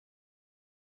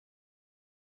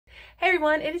Hey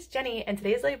everyone, it is Jenny, and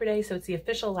today is Labor Day, so it's the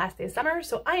official last day of summer,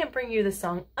 so I am bringing you the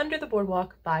song Under the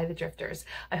Boardwalk by the Drifters.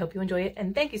 I hope you enjoy it,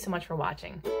 and thank you so much for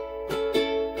watching. Oh,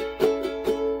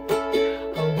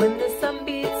 when the sun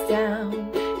beats down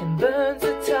and burns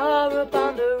the tar up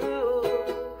on the roof,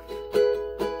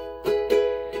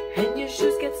 and your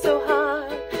shoes get so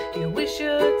hot, you wish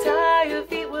your tired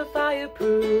feet were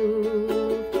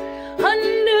fireproof.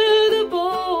 Under the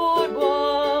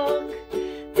boardwalk,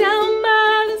 down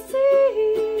by the sea,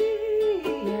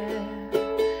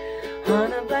 yeah.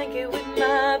 On a blanket with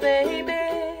my baby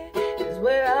is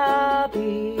where I'll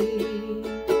be.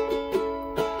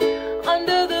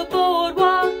 Under the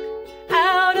boardwalk,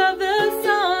 out of the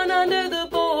sun. Under the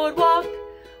boardwalk,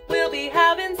 we'll be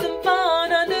having some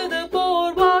fun. Under the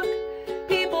boardwalk,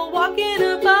 people walking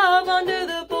above. Under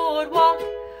the boardwalk,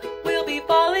 we'll be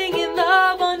falling in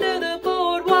love. Under the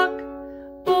boardwalk,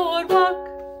 boardwalk.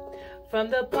 From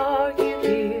the park you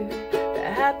hear the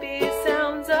happy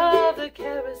sounds of the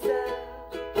carousel,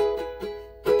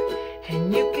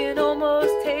 and you can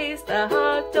almost taste the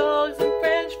hot dogs and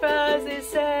french fries they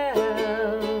sell.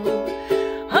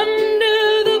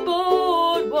 Under the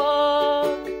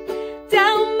boardwalk,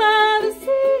 down by the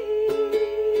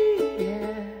sea,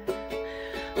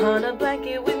 yeah. On a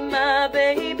blanket with my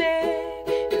baby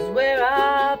is where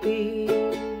I'll be.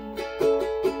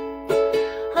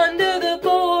 Under the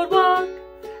boardwalk,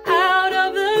 out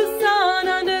of the sun.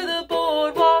 Under the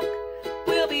boardwalk,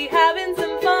 we'll be having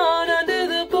some fun. Under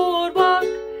the boardwalk,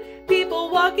 people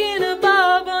walking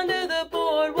above. Under the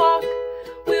boardwalk,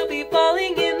 we'll be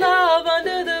falling in love.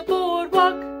 Under the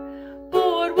boardwalk,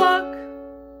 boardwalk.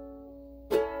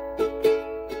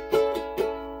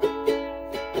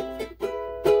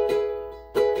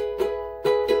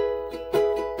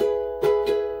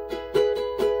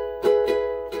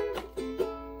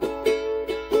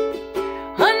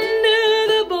 Under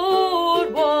the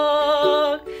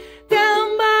boardwalk,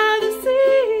 down by the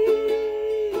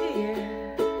sea,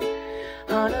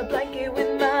 yeah. On a blanket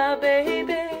with my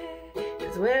baby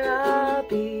is where I